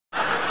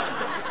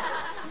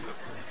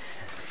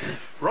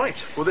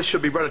Right. Well, this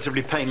should be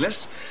relatively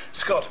painless.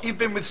 Scott, you've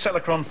been with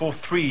Celicron for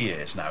 3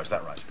 years now, is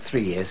that right?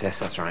 3 years, yes,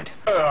 that's right.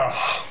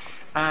 Ugh.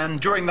 And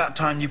during that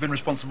time, you've been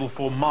responsible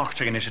for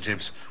marketing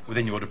initiatives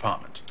within your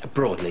department?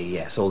 Broadly,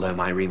 yes, although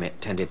my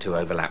remit tended to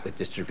overlap with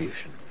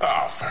distribution.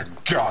 Oh, for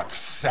God's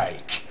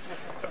sake.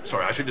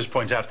 Sorry, I should just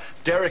point out,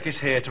 Derek is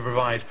here to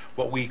provide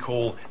what we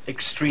call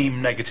extreme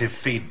negative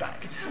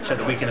feedback, so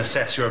that we can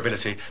assess your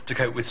ability to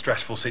cope with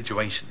stressful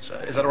situations.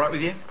 Is that all right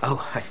with you?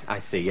 Oh, I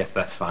see, yes,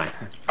 that's fine.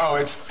 Oh,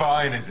 it's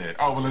fine, is it?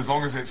 Oh, well, as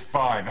long as it's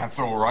fine, that's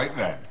all right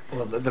then.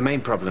 Well, the main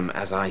problem,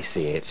 as I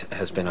see it,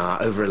 has been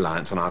our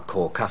over-reliance on our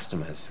core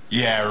customers.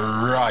 Yeah,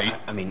 right.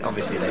 I mean,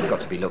 obviously, they've got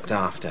to be looked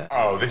after.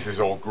 Oh, this is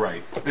all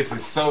great. This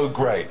is so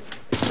great.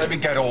 Let me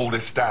get all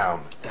this down.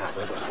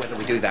 Whether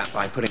we do that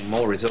by putting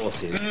more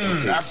resources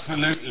into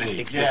Absolutely,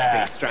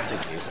 existing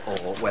strategies, or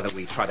whether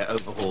we try to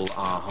overhaul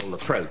our whole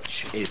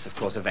approach is, of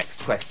course, a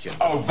vexed question.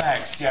 Oh,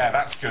 vexed, yeah,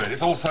 that's good.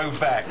 It's also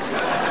vexed.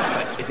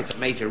 But if it's a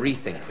major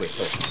rethink we're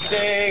talking about,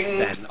 Ding!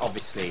 then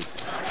obviously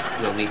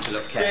we'll need to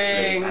look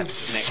carefully Ding! at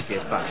next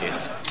year's budget.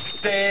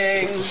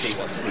 Ding! To see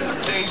what's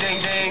feasible. Ding, ding,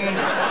 ding!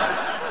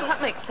 Well,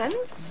 that makes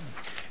sense.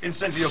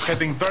 Incidentally, you're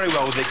coping very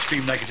well with the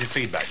extreme negative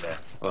feedback there.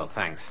 Well,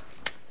 thanks.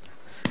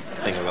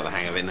 I think I've got the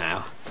hang of it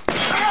now.